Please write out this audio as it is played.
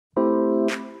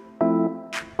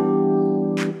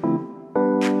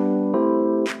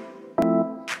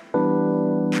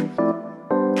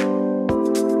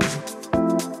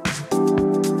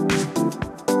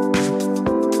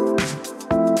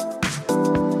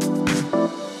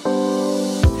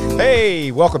Hey,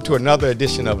 welcome to another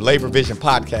edition of Labor Vision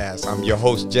Podcast. I'm your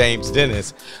host, James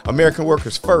Dennis. American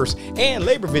Workers First and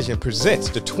Labor Vision presents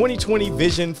the 2020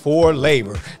 Vision for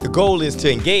Labor. The goal is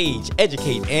to engage,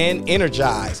 educate, and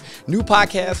energize. New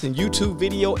podcasts and YouTube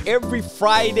video every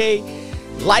Friday.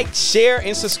 Like, share,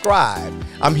 and subscribe.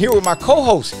 I'm here with my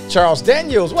co-host, Charles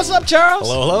Daniels. What's up, Charles?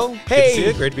 Hello, hello. Hey. Good to see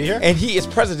you. Great to be here. And he is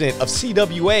president of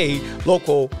CWA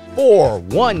Local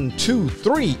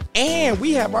 4123. And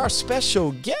we have our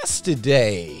special guest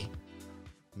today,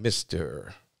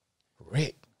 Mr.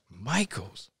 Rick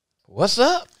Michaels. What's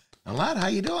up? A lot. How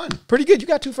you doing? Pretty good. You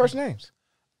got two first names.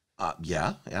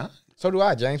 Yeah. So do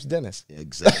I, James Dennis.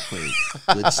 Exactly.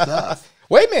 Good stuff.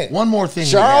 Wait a minute. One more thing.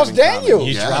 Charles Daniels.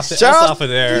 You Yes. dropped the S Charles- off of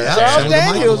there. Yeah. Charles Send the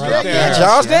mic Daniels. right Yeah, there.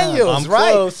 Charles Yeah. Daniels. I'm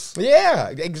right. close. Yeah,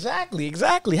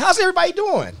 exactly. How's everybody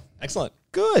doing? Excellent.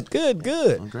 Good.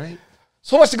 Oh, great.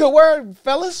 So what's the good word,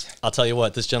 fellas? I'll tell you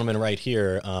what, this gentleman right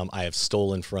here, I have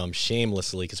stolen from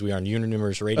shamelessly because we are on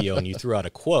Unanimous Radio, and you threw out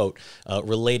a quote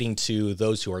relating to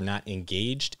those who are not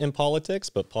engaged in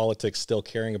politics, but politics still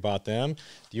caring about them.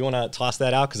 Do you want to toss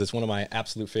that out? Because it's one of my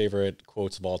absolute favorite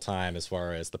quotes of all time as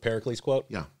far as the Pericles quote.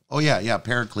 Yeah. Oh, yeah.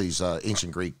 Pericles,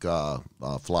 ancient Greek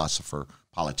philosopher,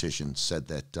 politician, said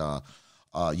that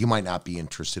you might not be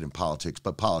interested in politics,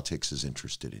 but politics is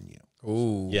interested in you.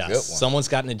 Ooh, Yes, good one. someone's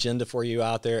got an agenda for you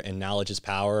out there, and knowledge is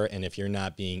power. And if you're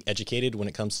not being educated when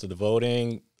it comes to the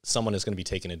voting, someone is going to be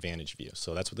taking advantage of you.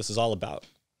 So that's what this is all about.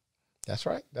 That's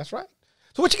right.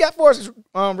 So what you got for us,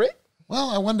 Rick? Well,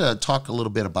 I wanted to talk a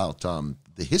little bit about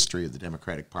the history of the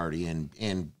Democratic Party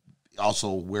and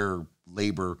also where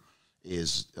labor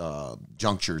is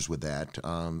junctures with that.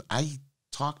 I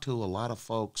talked to a lot of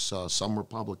folks, some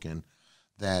Republican,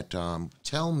 that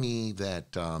tell me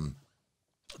that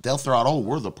they'll throw out,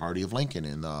 we're the party of Lincoln,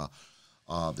 and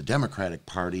the Democratic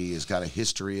Party has got a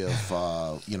history of,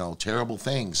 terrible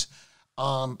things.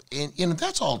 And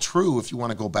that's all true if you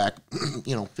want to go back,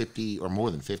 50 or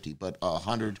more than 50, but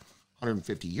 100,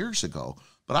 150 years ago.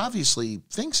 But obviously,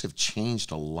 things have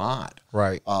changed a lot.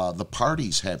 Right. The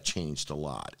parties have changed a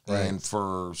lot. Right. And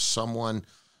for someone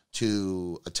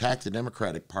to attack the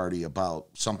Democratic Party about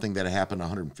something that happened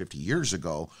 150 years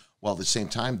ago, while at the same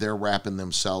time they're wrapping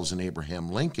themselves in Abraham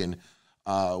Lincoln,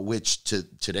 which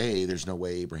today there's no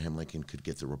way Abraham Lincoln could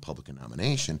get the Republican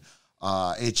nomination.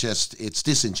 It's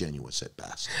disingenuous at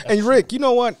best. And Rick, you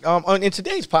know what? In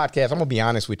today's podcast, I'm gonna be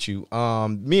honest with you.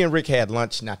 Me and Rick had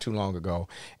lunch not too long ago,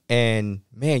 and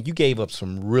man, you gave up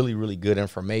some really, really good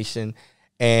information.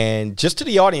 And just to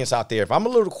the audience out there, if I'm a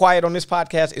little quiet on this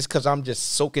podcast, it's because I'm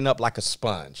just soaking up like a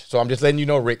sponge. So I'm just letting you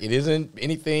know, Rick, it isn't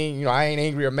anything, I ain't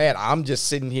angry or mad. I'm just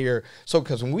sitting here. So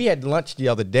because when we had lunch the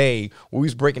other day, we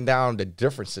was breaking down the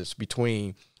differences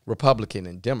between Republican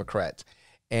and Democrats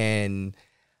and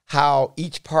how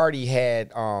each party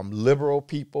had liberal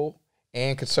people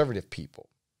and conservative people.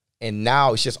 And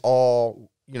now it's just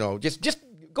all, just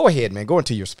go ahead, man. Go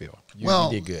into your spiel. You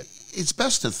did good. It's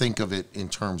best to think of it in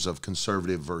terms of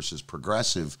conservative versus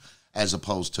progressive as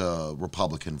opposed to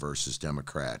Republican versus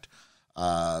Democrat.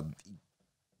 Well,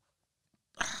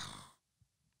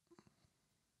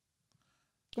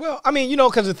 I mean,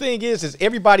 because the thing is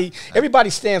everybody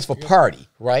stands for party,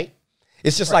 right?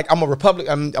 It's just like I'm a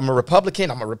Republican. I'm a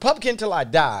Republican till I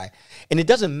die, and it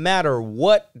doesn't matter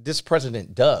what this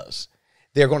president does.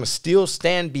 They're going to still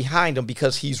stand behind him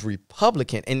because he's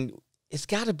Republican, and it's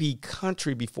got to be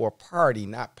country before party,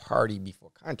 not party before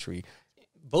country.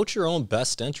 Vote your own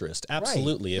best interest.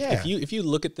 Absolutely. Right. If you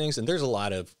look at things, and there's a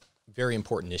lot of very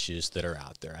important issues that are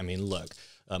out there. I mean, look,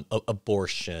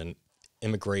 abortion,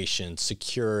 immigration,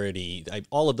 security,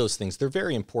 all of those things, they're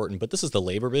very important, but this is the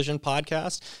Labor Vision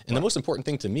podcast. And the most important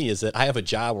thing to me is that I have a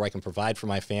job where I can provide for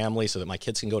my family so that my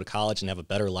kids can go to college and have a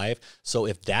better life. So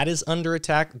if that is under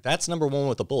attack, that's number one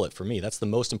with a bullet for me. That's the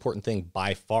most important thing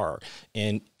by far.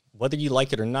 And whether you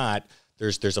like it or not,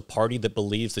 there's a party that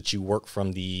believes that you work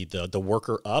from the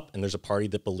worker up, and there's a party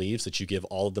that believes that you give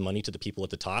all of the money to the people at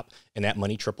the top, and that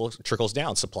money trickles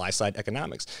down, supply side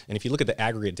economics. And if you look at the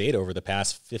aggregate data over the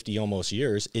past 50 almost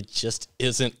years, it just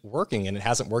isn't working, and it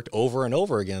hasn't worked over and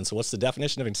over again. So what's the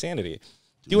definition of insanity?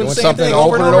 Doing the same something thing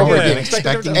over and over again.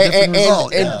 Expecting a different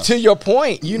result. And to your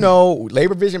point,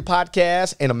 Labor Vision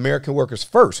Podcast and American Workers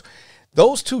First,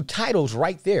 those two titles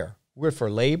right there, we're for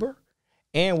labor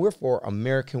and we're for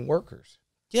American workers.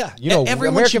 Yeah, American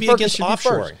everyone should be workers against should be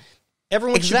offshoring. first.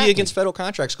 Everyone should Exactly. be against federal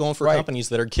contracts going for Right. companies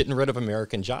that are getting rid of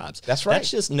American jobs. That's right. That's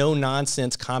just no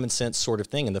nonsense, common sense sort of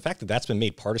thing. And the fact that that's been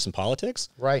made partisan politics,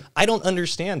 Right. I don't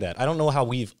understand that. I don't know how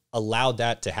we've allowed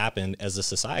that to happen as a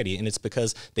society. And it's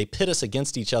because they pit us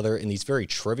against each other in these very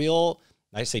trivial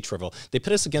I say trivial. They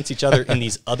pit us against each other in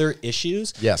these other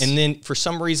issues. Yes. And then for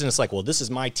some reason, it's like, well, this is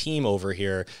my team over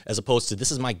here, as opposed to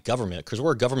this is my government, because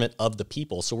we're a government of the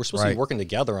people. So we're supposed to be working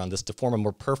together on this to form a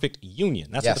more perfect union.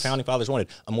 That's what the Founding Fathers wanted,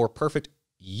 a more perfect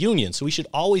union. So we should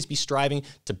always be striving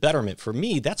to betterment. For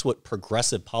me, that's what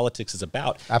progressive politics is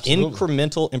about. Absolutely.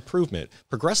 Incremental improvement.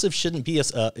 Progressive shouldn't be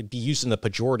used in the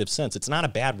pejorative sense. It's not a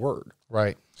bad word.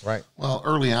 Right. Well,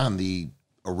 early on, the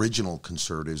original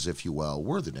conservatives, if you will,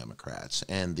 were the Democrats,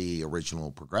 and the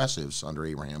original progressives under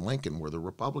Abraham Lincoln were the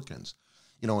Republicans.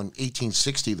 You know, in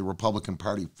 1860, the Republican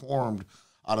Party formed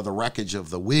out of the wreckage of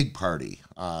the Whig Party.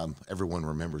 Everyone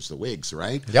remembers the Whigs,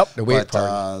 right? Yep, the Whig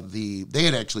Party. They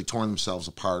had actually torn themselves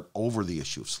apart over the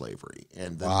issue of slavery,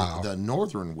 and the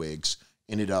Northern Whigs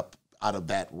ended up, out of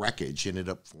that wreckage, ended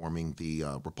up forming the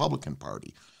Republican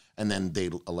Party. And then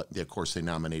of course, they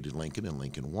nominated Lincoln, and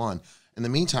Lincoln won. In the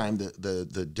meantime,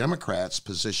 the Democrats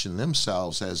positioned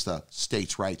themselves as the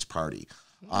states' rights party.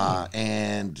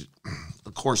 And,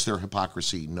 of course, their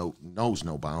hypocrisy knows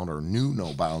no bound, or knew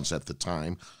no bounds at the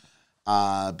time,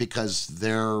 because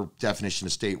their definition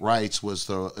of state rights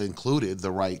included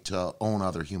the right to own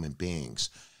other human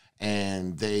beings.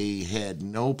 And they had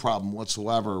no problem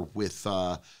whatsoever with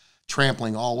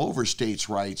trampling all over states'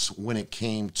 rights when it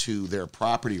came to their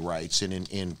property rights, and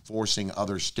in forcing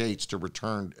other states to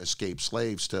return escaped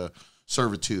slaves to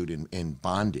servitude and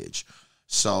bondage.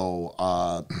 So,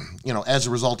 as a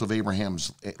result of Abraham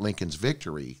Lincoln's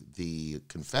victory, the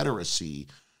Confederacy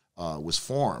was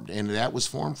formed, and that was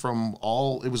formed from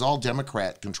all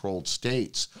Democrat-controlled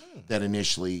states that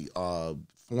initially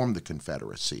formed the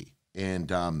Confederacy.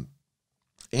 And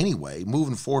anyway,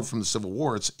 moving forward from the Civil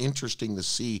War, it's interesting to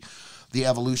see the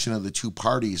evolution of the two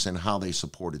parties and how they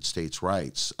supported states'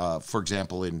 rights. For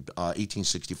example, in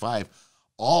 1865,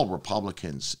 all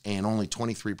Republicans and only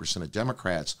 23% of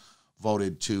Democrats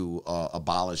voted to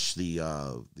abolish the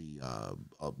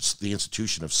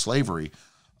institution of slavery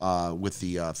with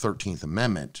the 13th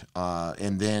Amendment.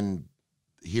 And then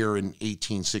here in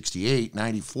 1868,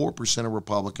 94% of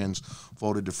Republicans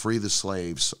voted to free the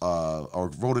slaves,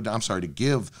 to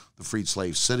give the freed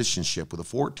slaves citizenship with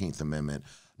the 14th Amendment.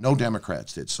 No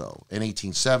Democrats did so. In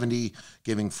 1870,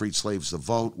 giving freed slaves the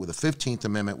vote with the 15th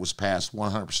Amendment was passed,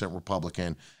 100%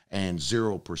 Republican and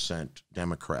 0%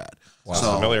 Democrat. Wow.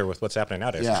 So, familiar with what's happening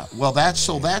nowadays. Yeah, well,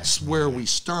 that's where we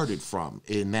started from.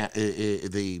 In that,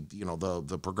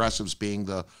 the progressives being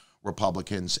the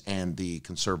Republicans and the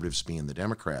conservatives being the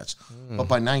Democrats. But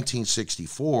by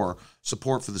 1964,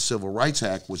 support for the Civil Rights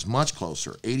Act was much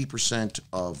closer. 80%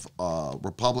 of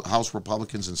House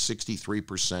Republicans and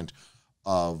 63%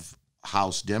 of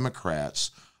House Democrats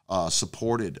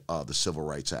supported the Civil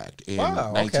Rights Act. In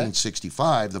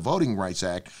 1965, the Voting Rights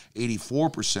Act,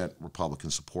 84% Republican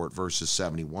support versus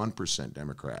 71%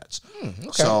 Democrats.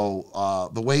 So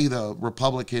the way the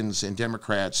Republicans and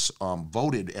Democrats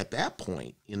voted at that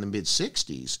point in the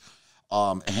mid-'60s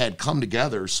had come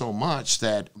together so much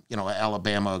that,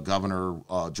 Alabama Governor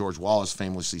George Wallace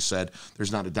famously said,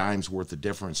 there's not a dime's worth of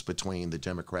difference between the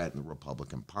Democrat and the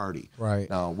Republican Party. Right.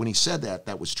 Now, when he said that,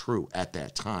 that was true at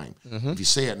that time. If you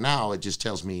say it now, it just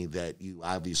tells me that you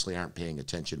obviously aren't paying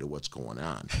attention to what's going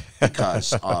on,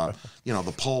 because,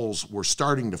 the polls were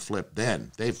starting to flip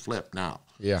then. They've flipped now.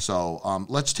 Yeah. So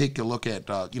let's take a look at,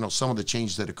 some of the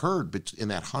changes that occurred in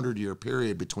that 100-year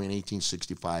period between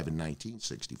 1865 and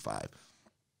 1965.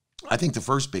 I think the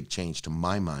first big change to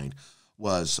my mind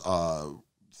was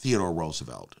Theodore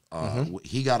Roosevelt.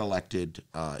 He got elected.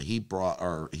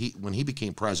 When he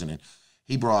became president,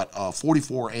 he brought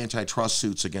 44 antitrust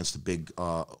suits against the big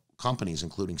companies,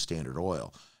 including Standard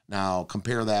Oil. Now,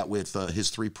 compare that with his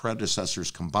three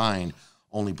predecessors combined,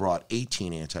 only brought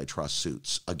 18 antitrust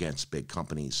suits against big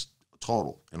companies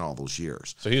total in all those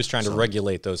years. So he was trying to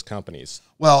regulate those companies.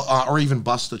 Well, or even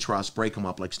bust the trust, break them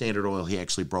up. Like Standard Oil, he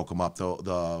actually broke them up.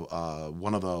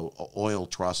 One of the oil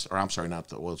trusts, or I'm sorry, not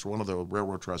the oil, one of the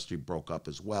railroad trusts he broke up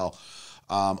as well.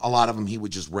 A lot of them, he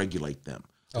would just regulate them.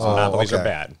 Monopolies are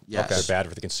bad. Yes. They're bad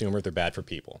for the consumer. They're bad for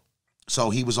people. So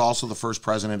he was also the first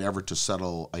president ever to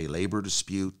settle a labor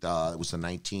dispute. It was the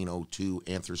 1902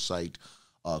 anthracite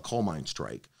coal mine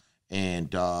strike.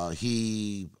 And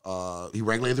he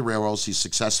regulated the railroads. He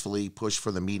successfully pushed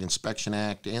for the Meat Inspection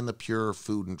Act and the Pure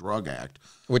Food and Drug Act.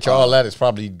 Which all that is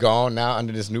probably gone now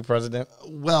under this new president?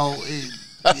 Well,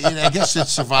 I guess it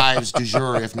survives de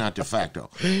jure, if not de facto.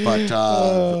 But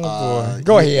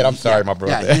go ahead. I'm sorry, my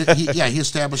brother. He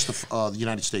established the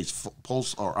United States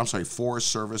Forest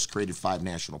Service, created 5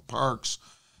 national parks.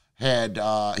 He had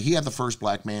the first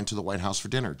black man to the White House for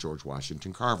dinner, George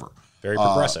Washington Carver. Very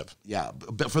progressive.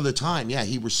 But for the time,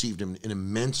 he received an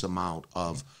immense amount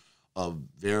of of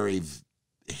very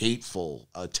hateful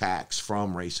attacks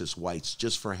from racist whites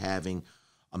just for having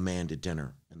a man to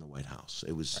dinner in the White House.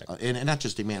 It was, and not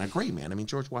just a man, a great man. I mean,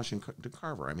 George Washington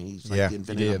Carver. I mean, he's like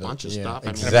invented a bunch of stuff.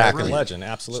 Exactly. I mean, Legend,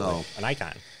 absolutely. An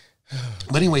icon.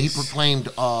 But anyway, he proclaimed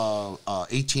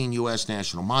 18 U.S.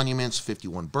 national monuments,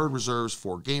 51 bird reserves,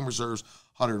 4 game reserves,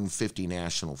 150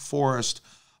 national forests,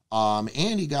 and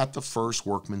he got the first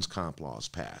workman's comp laws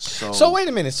passed. So wait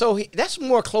a minute. So that's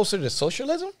more closer to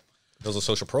socialism? Those are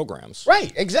social programs.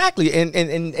 Right, exactly.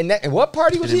 And what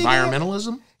party was he?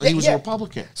 Environmentalism? He was a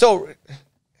Republican. So,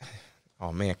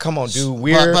 oh man, come on, dude.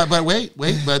 We're but wait,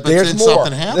 but there's then more.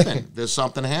 Something happened. There's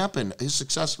something happened. His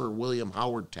successor, William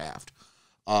Howard Taft,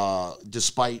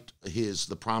 despite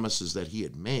the promises that he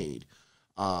had made,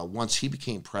 once he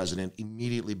became president,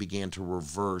 immediately began to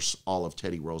reverse all of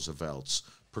Teddy Roosevelt's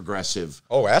progressive.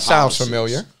 Oh, that sounds policies.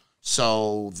 familiar.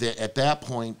 So at that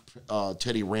point,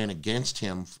 Teddy ran against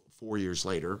him 4 years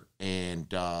later,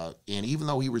 and even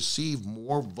though he received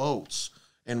more votes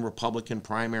in Republican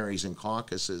primaries and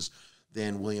caucuses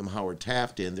than William Howard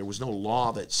Taft did, there was no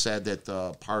law that said that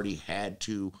the party had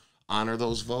to honor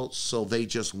those votes, so they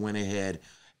just went ahead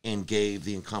and gave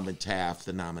the incumbent Taft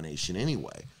the nomination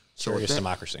anyway. So Curious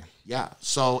democracy. Yeah.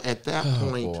 So at that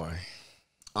point, Boy.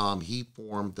 he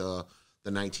formed the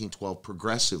 1912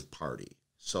 Progressive Party.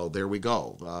 So there we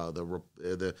go.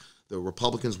 The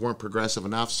Republicans weren't progressive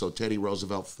enough, so Teddy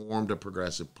Roosevelt formed a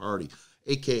progressive party,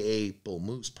 a.k.a. Bull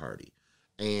Moose Party.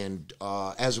 And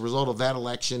as a result of that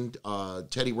election,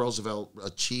 Teddy Roosevelt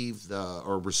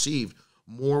received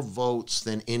more votes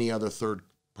than any other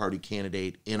third-party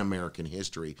candidate in American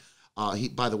history.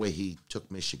 By the way, he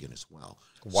took Michigan as well.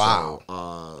 Wow.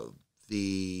 So,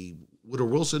 Woodrow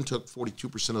Wilson took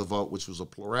 42% of the vote, which was a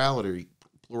plurality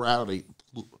of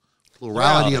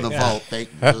the vote.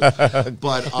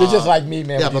 But You're just like me,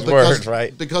 man. Yeah, with but these words,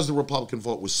 right? because the Republican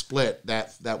vote was split,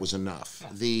 that was enough.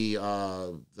 The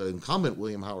incumbent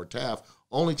William Howard Taft,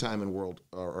 only time in world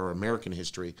or American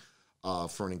history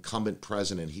for an incumbent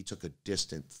president, he took a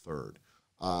distant third.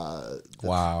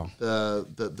 Wow.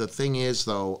 The thing is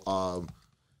though.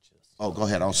 Go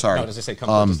ahead. I'm sorry. No, as I say, come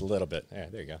up just a little bit. Yeah,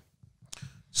 there you go.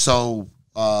 So,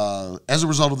 as a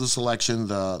result of this election,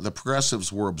 the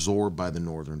progressives were absorbed by the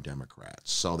Northern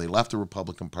Democrats. So they left the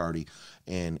Republican Party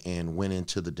and went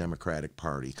into the Democratic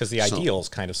Party. Because the ideals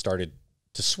kind of started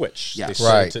to switch. Yes. They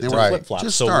Right. started to Right. flip-flop.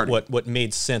 Just So started. what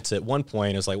made sense at one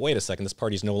point is like, wait a second, this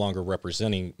party's no longer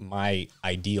representing my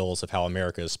ideals of how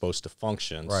America is supposed to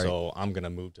function. Right. So I'm going to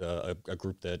move to a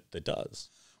group that does.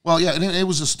 Well, yeah, and it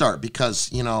was a start because,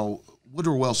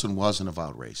 Woodrow Wilson was an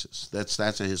avowed racist.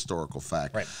 That's a historical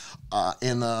fact. Right.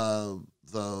 And the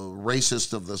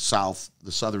racist of the South,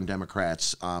 the Southern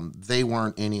Democrats, they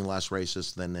weren't any less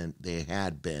racist than they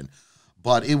had been.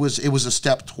 But it was a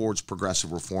step towards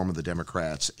progressive reform of the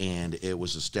Democrats, and it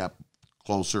was a step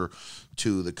closer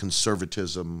to the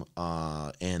conservatism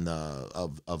and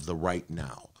of the right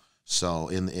now. So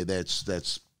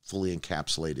that's fully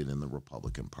encapsulated in the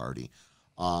Republican Party.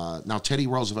 Now, Teddy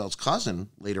Roosevelt's cousin,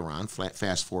 later on,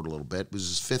 fast forward a little bit, was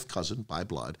his fifth cousin by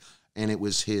blood, and it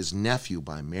was his nephew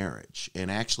by marriage.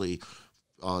 And actually,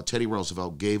 Teddy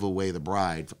Roosevelt gave away the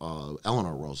bride,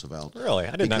 Eleanor Roosevelt. Really?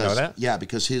 I did not know that. Yeah,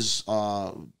 because his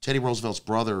Teddy Roosevelt's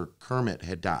brother, Kermit,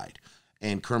 had died.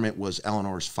 And Kermit was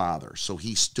Eleanor's father. So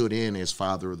he stood in as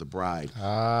father of the bride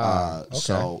Okay.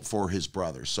 so for his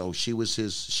brother. So she was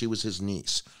his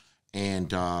niece.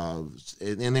 And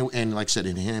like I said,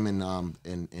 and him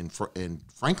and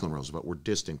Franklin Roosevelt were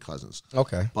distant cousins.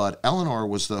 Okay. But Eleanor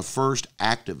was the first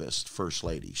activist first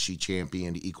lady. She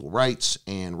championed equal rights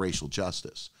and racial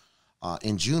justice.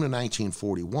 In June of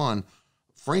 1941,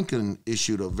 Franklin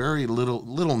issued a very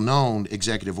little known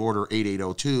Executive Order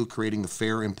 8802, creating the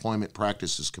Fair Employment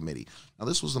Practices Committee. Now,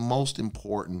 this was the most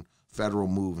important federal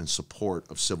move in support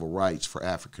of civil rights for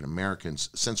African Americans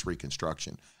since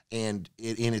Reconstruction. And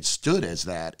it stood as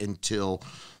that until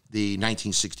the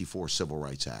 1964 Civil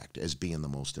Rights Act as being the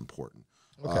most important.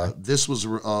 Okay. This was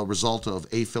a result of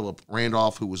A. Philip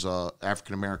Randolph, who was an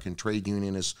African-American trade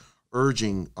unionist,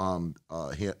 urging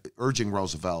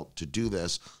Roosevelt to do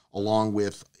this, along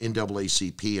with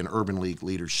NAACP and Urban League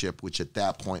leadership, which at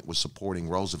that point was supporting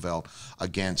Roosevelt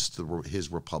against his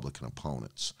Republican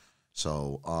opponents.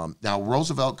 So now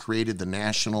Roosevelt created the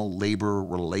National Labor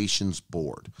Relations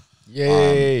Board.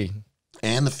 Yay.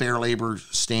 And the Fair Labor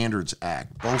Standards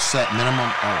Act. Both set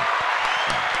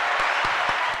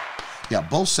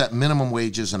both set minimum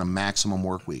wages and a maximum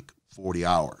work week, 40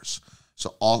 hours.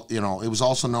 So it was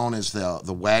also known as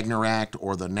the Wagner Act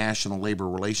or the National Labor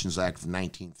Relations Act of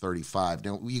 1935.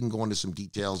 Now you can go into some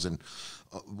details, and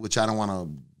which I don't want to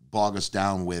bog us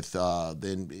down with,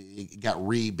 then it got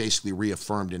basically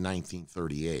reaffirmed in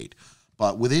 1938.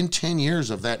 But within 10 years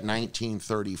of that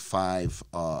 1935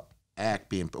 Wagner Act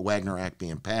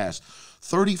being passed,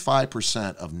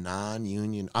 35% of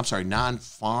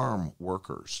non-farm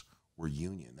workers were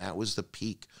union. That was the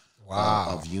peak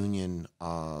of union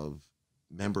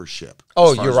membership.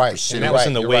 Oh, you're right. And that was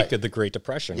in the wake of the Great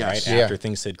Depression, yes. right? After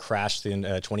things had crashed in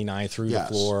 29 through the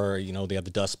floor, they had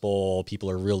the Dust Bowl,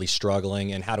 people are really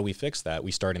struggling. And how do we fix that?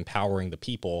 We start empowering the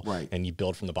people, and you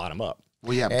build from the bottom up.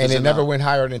 Well, yeah, and it never went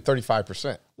higher than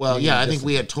 35%. Well, yeah, I think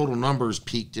we had total numbers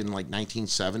peaked in like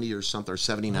 1970 or something, or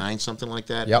 79, something like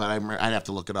that. Yep. But I'd have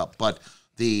to look it up. But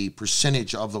the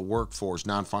percentage of the workforce,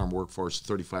 non-farm workforce,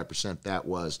 35%, that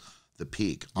was the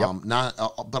peak. Yep.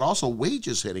 But also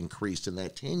wages had increased in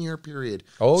that 10-year period.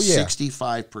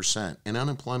 65%, and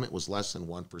unemployment was less than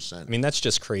 1%. I mean, that's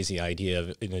just crazy idea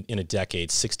of in a decade,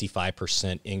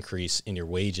 65% increase in your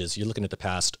wages. You're looking at the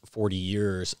past 40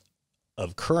 years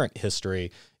of current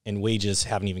history, and wages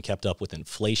haven't even kept up with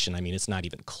inflation. I mean, it's not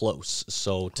even close.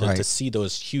 So to see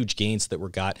those huge gains that were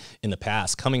got in the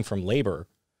past coming from labor,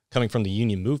 coming from the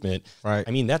union movement,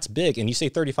 I mean, that's big. And you say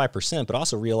 35%, but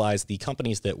also realize the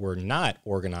companies that were not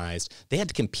organized, they had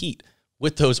to compete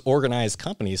with those organized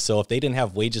companies. So if they didn't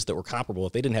have wages that were comparable,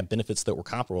 if they didn't have benefits that were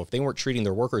comparable, if they weren't treating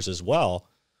their workers as well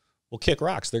kick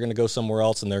rocks. They're going to go somewhere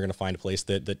else, and they're going to find a place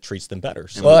that treats them better.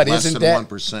 So, but less than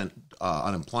 1%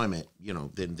 unemployment,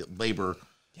 then labor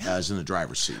is in the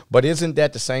driver's seat. But isn't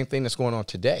that the same thing that's going on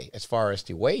today as far as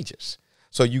the wages?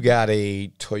 So you got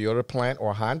a Toyota plant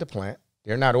or a Honda plant.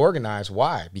 They're not organized.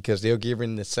 Why? Because they're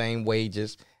giving the same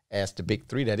wages as the big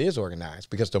three that is organized.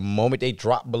 Because the moment they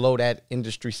drop below that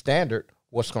industry standard,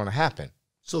 what's going to happen?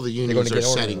 So the unions are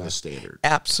setting the standard.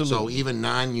 Absolutely. So even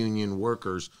non-union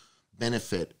workers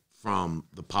benefit from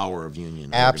the power of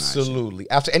union Absolutely.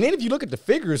 And then if you look at the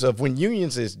figures of when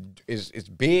unions is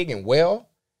big and well,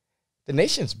 the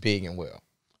nation's big and well.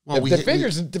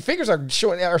 The figures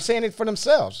are saying it for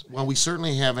themselves. Well, we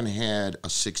certainly haven't had a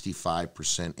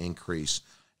 65% increase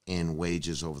in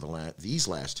wages over these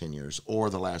last 10 years, or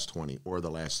the last 20, or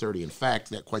the last 30. In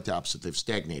fact, quite the opposite. They've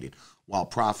stagnated. While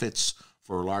profits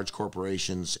for large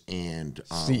corporations and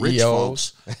rich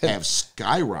folks have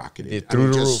skyrocketed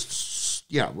through the roof.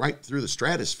 Yeah, right through the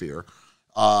stratosphere.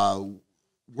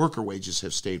 Worker wages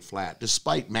have stayed flat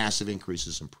despite massive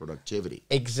increases in productivity.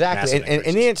 Exactly.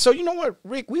 And then, so you know what,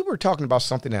 Rick, we were talking about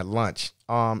something at lunch,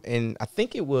 and I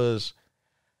think it was,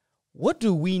 what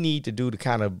do we need to do to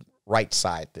kind of right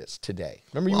side this today?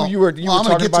 Remember you were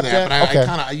talking about that? But I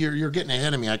kind of, you're getting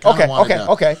ahead of me. I kind of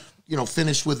wanted to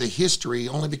finish with the history,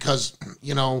 only because,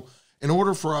 in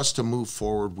order for us to move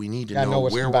forward, we need to know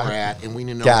where we're at, and we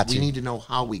need to know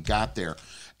how we got there.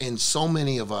 And so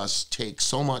many of us take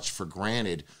so much for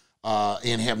granted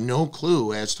and have no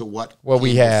clue as to what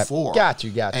we had before. Got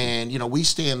you. And, we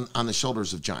stand on the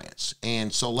shoulders of giants.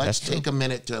 And so let's take a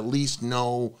minute to at least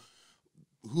know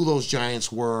who those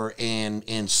giants were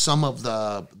and some of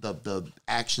the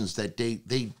actions that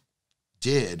they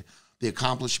did, the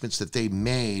accomplishments that they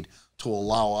made to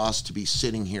allow us to be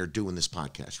sitting here doing this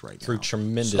podcast right now. Through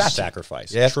tremendous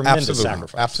sacrifice. Yes, tremendous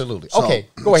sacrifice. Absolutely. Okay,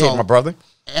 go ahead, my brother.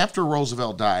 After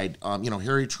Roosevelt died,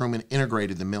 Harry Truman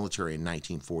integrated the military in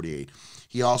 1948.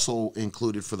 He also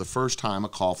included for the first time a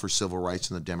call for civil rights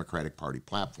in the Democratic Party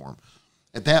platform.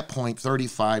 At that point,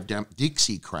 35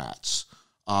 Dixiecrats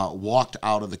walked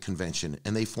out of the convention,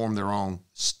 and they formed their own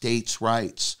states'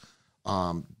 rights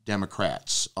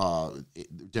Democratic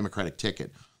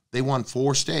ticket. They won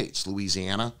 4 states: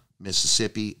 Louisiana,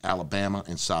 Mississippi, Alabama,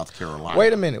 and South Carolina.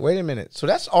 Wait a minute. So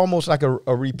that's almost like a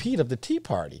repeat of the Tea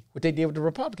Party, what they did with the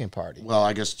Republican Party. Well,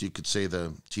 I guess you could say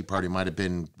the Tea Party might have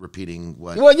been repeating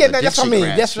what. Well, yeah, that's what I mean.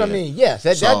 That's what I mean. Yes,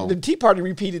 the Tea Party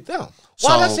repeated them.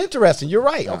 Wow, that's interesting. You're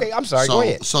right. Yeah. Okay, I'm sorry. Go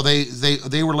ahead. So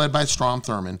they were led by Strom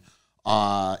Thurmond.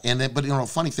 But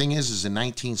funny thing is in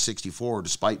 1964,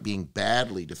 despite being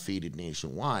badly defeated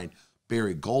nationwide,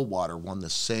 Barry Goldwater won the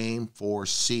same 4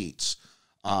 seats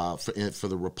for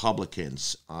the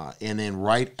Republicans. And then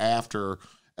right after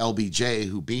LBJ,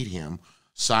 who beat him,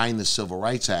 signed the Civil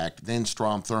Rights Act, then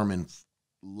Strom Thurmond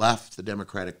left the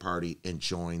Democratic Party and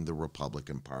joined the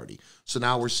Republican Party. So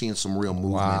now we're seeing some real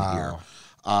movement here.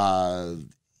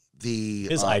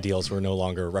 His ideals were no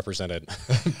longer represented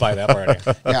by that party.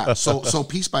 Yeah, so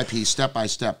piece by piece, step by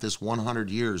step, this 100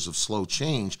 years of slow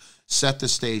change set the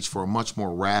stage for a much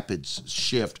more rapid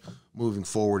shift moving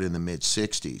forward in the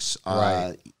mid-'60s.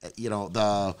 Right.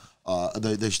 The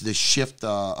shift,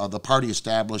 the party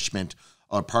establishment,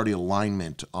 party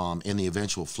alignment, and the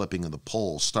eventual flipping of the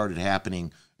polls started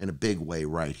happening in a big way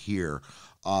right here.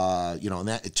 And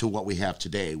that to what we have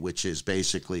today, which is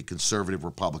basically conservative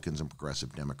Republicans and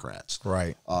progressive Democrats.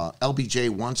 Right. LBJ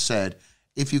once said,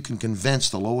 if you can convince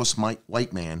the lowest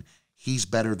white man he's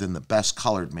better than the best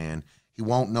colored man, he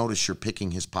won't notice you're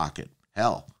picking his pocket.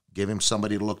 Hell, give him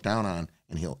somebody to look down on,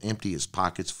 and he'll empty his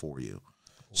pockets for you.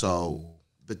 So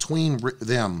between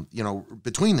them,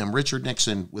 Richard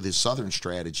Nixon with his Southern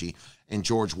strategy and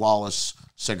George Wallace,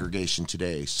 segregation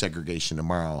today, segregation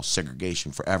tomorrow,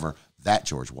 segregation forever, that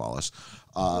George Wallace,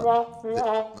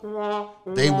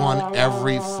 they won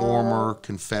every former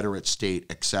Confederate state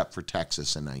except for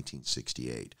Texas in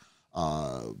 1968.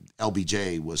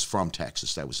 LBJ was from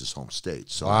Texas. That was his home state.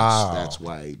 So that's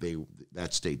why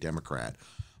that state Democrat.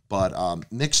 But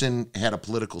Nixon had a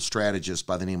political strategist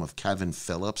by the name of Kevin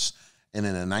Phillips. And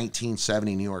in a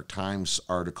 1970 New York Times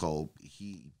article,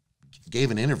 he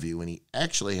gave an interview, and he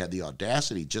actually had the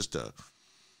audacity just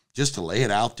to lay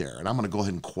it out there. And I'm going to go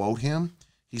ahead and quote him.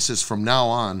 He says, from now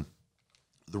on,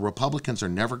 the Republicans are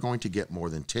never going to get more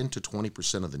than 10 to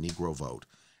 20% of the Negro vote.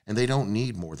 And they don't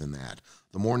need more than that.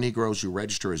 The more Negroes you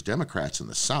register as Democrats in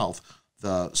the South,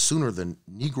 the sooner the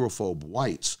Negrophobe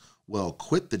whites will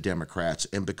quit the Democrats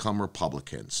and become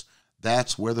Republicans.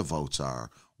 That's where the votes are.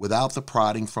 Without the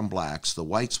prodding from blacks, the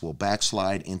whites will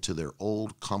backslide into their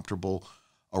old, comfortable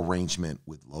arrangement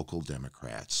with local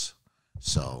Democrats.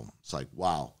 So it's like,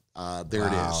 wow. There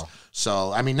it is.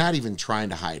 So, I mean, not even trying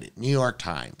to hide it. New York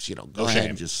Times, go ahead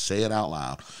and just say it out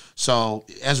loud. So,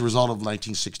 as a result of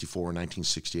 1964,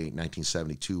 1968,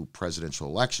 1972 presidential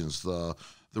elections, the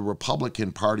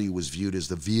Republican Party was viewed as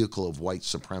the vehicle of white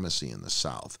supremacy in the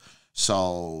South.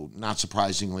 So, not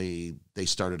surprisingly, they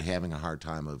started having a hard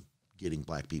time of getting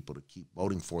black people to keep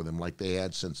voting for them like they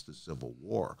had since the Civil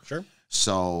War. Sure.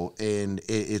 So, and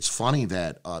it's funny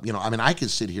that, I could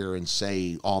sit here and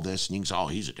say all this, and you can say, oh,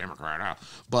 he's a Democrat.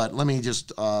 But let me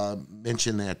just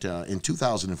mention that in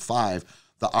 2005,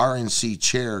 the RNC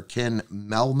chair, Ken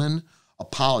Mehlman,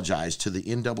 apologized to the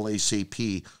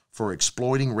NAACP for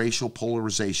exploiting racial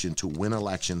polarization to win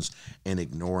elections and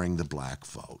ignoring the black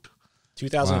vote.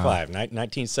 2005,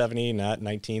 1970, not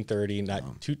 1930,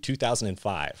 not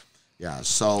 2005. Yeah,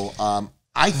 so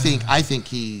I think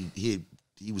he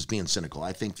was being cynical.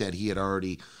 I think that he had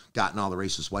already gotten all the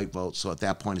racist white votes. So at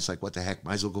that point, it's like, what the heck?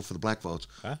 Might as well go for the black votes.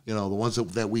 Huh? The ones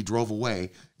that we drove away.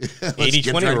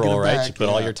 80-20 rule, right? Back. You put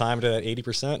all your time to that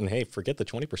 80%, and hey, forget the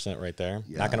 20% right there.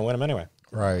 Yeah. Not going to win them anyway.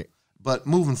 Right. But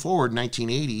moving forward,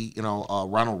 1980,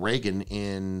 Ronald Reagan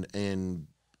in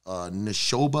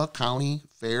Neshoba County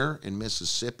Fair in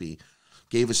Mississippi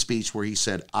gave a speech where he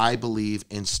said, I believe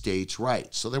in states'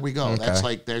 rights. So there we go.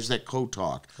 Okay. There's that code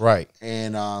talk. Right.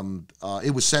 And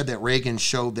it was said that Reagan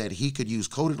showed that he could use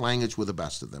coded language with the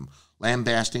best of them,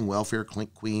 lambasting welfare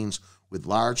queens with a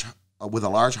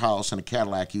large house and a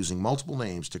Cadillac, using multiple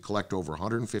names to collect over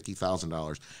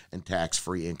 $150,000 in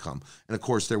tax-free income. And, of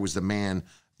course, there was the man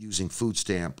using food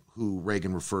stamp who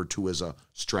Reagan referred to as a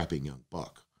strapping young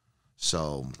buck.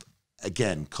 So,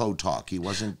 again, code talk. He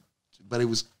wasn't, but it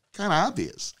was kind of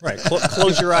obvious. Right.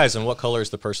 Close your eyes on what color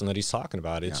is the person that he's talking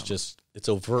about. It's it's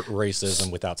overt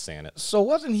racism without saying it. So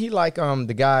wasn't he like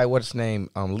the guy, what's his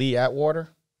name, Lee Atwater?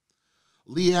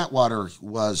 Lee Atwater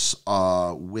was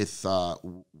with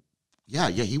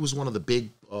he was one of the big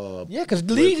because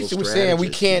Lee was saying we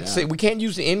can't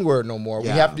use the N-word no more.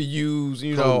 Yeah. We have to use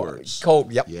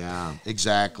code. Yep. Yeah,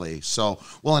 exactly. So,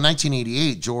 well, in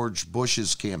 1988, George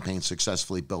Bush's campaign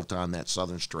successfully built on that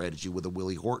Southern strategy with the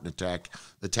Willie Horton attack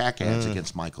ads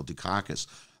against Michael Dukakis.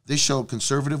 This showed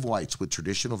conservative whites with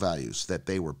traditional values that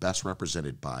they were best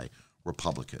represented by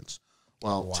Republicans.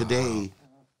 Well, today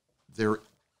there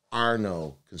are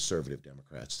no conservative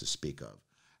Democrats to speak of.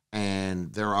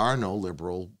 And there are no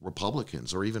liberal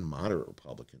Republicans or even moderate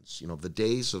Republicans. The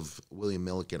days of William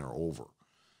Milliken are over.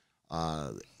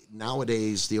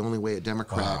 Nowadays, the only way a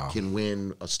Democrat can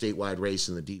win a statewide race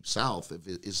in the Deep South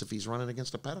is if he's running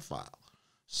against a pedophile.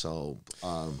 So,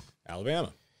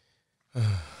 Alabama.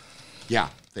 Yeah,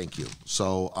 thank you.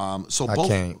 So both. I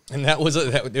can't. And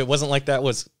it wasn't like that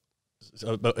was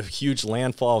a huge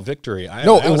landfall victory. It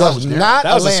was not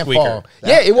a landfall.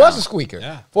 It was a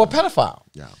squeaker for a pedophile.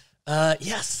 Yeah.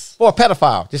 Yes. For a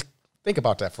pedophile. Just think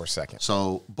about that for a second.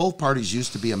 So both parties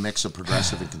used to be a mix of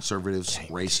progressive and conservatives,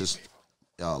 racist,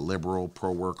 liberal,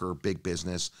 pro-worker, big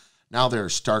business. Now they're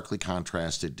starkly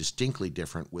contrasted, distinctly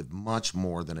different, with much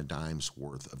more than a dime's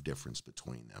worth of difference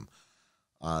between them.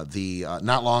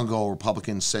 Not long ago,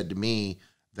 Republicans said to me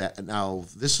that, now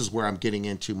this is where I'm getting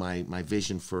into my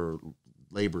vision for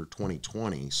Labor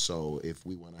 2020. So if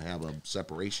we want to have a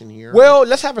separation here. Well,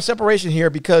 let's have a separation here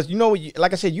because,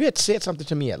 like I said, you had said something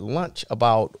to me at lunch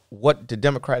about what the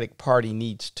Democratic Party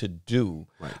needs to do.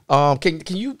 Right.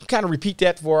 Can you kind of repeat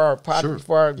that for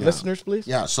our listeners, please?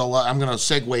 Yeah, so I'm going to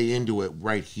segue into it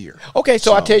right here. Okay,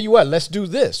 so I'll tell you what, let's do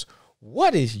this.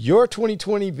 What is your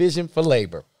 2020 vision for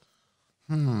labor?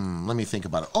 Let me think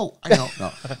about it. Oh, I know.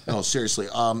 No, seriously.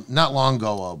 Not long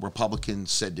ago, a Republican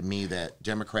said to me that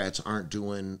Democrats aren't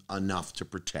doing enough to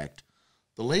protect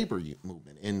the labor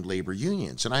movement and labor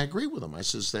unions. And I agree with him. I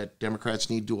says that Democrats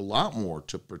need to do a lot more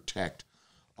to protect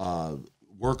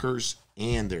workers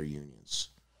and their unions.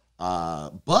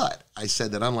 But I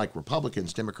said that unlike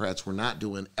Republicans, Democrats were not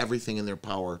doing everything in their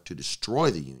power to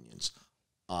destroy the unions.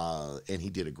 And he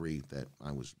did agree that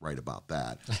I was right about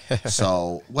that.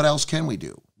 So what else can we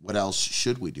do? What else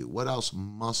should we do? What else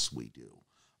must we do?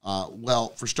 Well,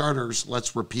 for starters,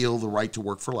 let's repeal the right to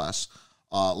work for less.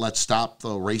 Let's stop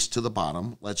the race to the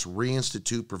bottom. Let's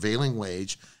reinstitute prevailing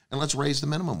wage, and let's raise the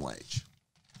minimum wage.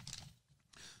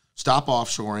 Stop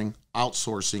offshoring,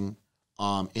 outsourcing,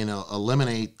 and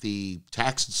eliminate the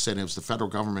tax incentives the federal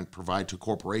government provide to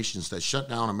corporations that shut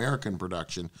down American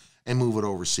production and move it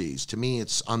overseas. To me,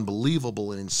 it's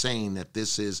unbelievable and insane that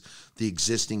this is the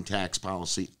existing tax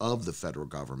policy of the federal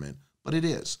government, but it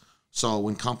is. So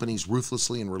when companies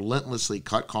ruthlessly and relentlessly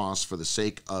cut costs for the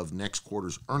sake of next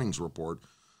quarter's earnings report,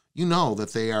 you know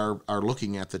that they are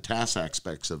looking at the tax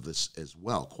aspects of this as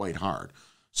well quite hard.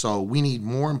 So we need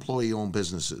more employee-owned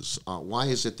businesses. Why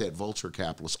is it that vulture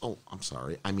capitalists,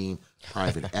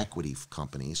 private equity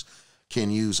companies, can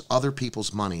use other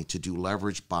people's money to do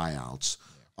leverage buyouts,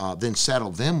 then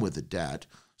settle them with the debt,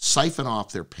 siphon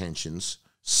off their pensions,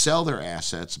 sell their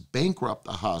assets, bankrupt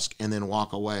the husk, and then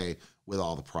walk away with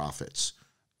all the profits?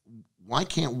 Why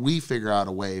can't we figure out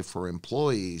a way for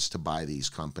employees to buy these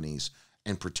companies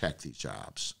and protect these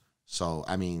jobs? So,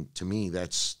 to me,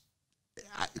 that's...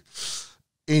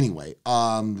 Anyway,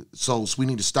 so we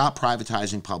need to stop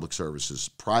privatizing public services.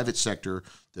 Private sector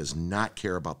does not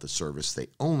care about the service. They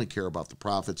only care about the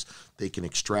profits they can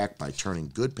extract by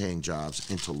turning good-paying jobs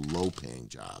into low-paying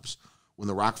jobs. When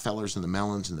the Rockefellers and the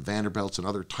Mellons and the Vanderbilts and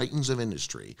other titans of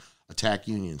industry attacked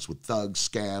unions with thugs,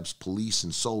 scabs, police,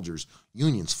 and soldiers,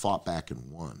 unions fought back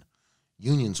and won.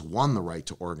 Unions won the right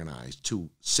to organize, to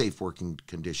safe working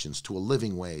conditions, to a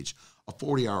living wage, a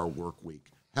 40-hour work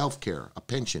week, health care, a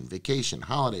pension, vacation,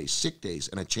 holidays, sick days,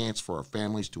 and a chance for our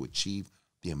families to achieve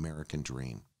the American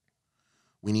dream.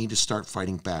 We need to start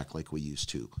fighting back like we used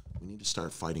to. We need to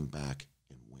start fighting back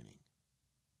and winning.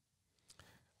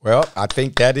 Well, I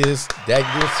think that gives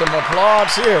some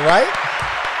applause here, right?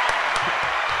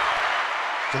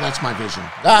 So that's my vision.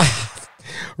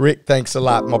 Rick, thanks a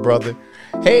lot, my brother.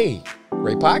 Hey,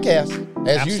 great podcast,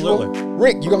 as usual.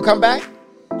 Rick, you going to come back?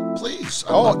 Please.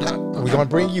 We're going to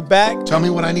bring you back. Tell me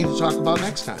what I need to talk about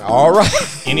next time. All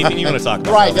right. Anything you want to talk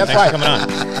about. Right, that's Thanks right. for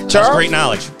coming on. Charles? That's great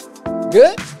knowledge.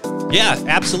 Good? Yeah,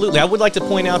 absolutely. I would like to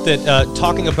point out that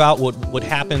talking about what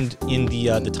happened in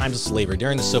the times of slavery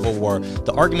during the Civil War,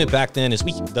 the argument back then is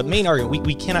the main argument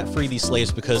we cannot free these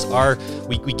slaves because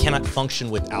we cannot function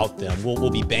without them. We'll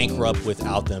be bankrupt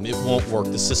without them. It won't work.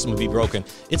 The system will be broken.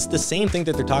 It's the same thing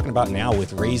that they're talking about now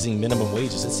with raising minimum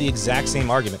wages. It's the exact same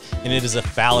argument, and it is a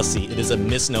fallacy. It is a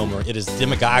misnomer. It is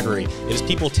demagoguery. It is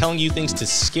people telling you things to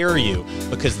scare you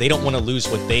because they don't want to lose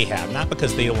what they have, not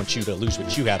because they don't want you to lose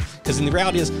what you have. Because in the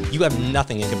reality is you have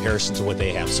nothing in comparison to what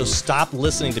they have. So stop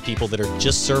listening to people that are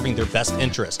just serving their best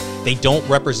interests. They don't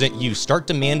represent you. Start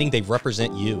demanding they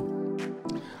represent you.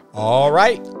 All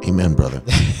right. Amen, brother.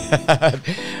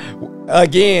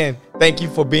 Again, thank you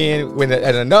for being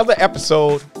at another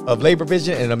episode of Labor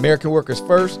Vision and American Workers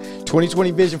First, 2020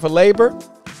 Vision for Labor.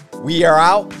 We are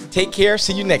out. Take care.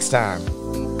 See you next time.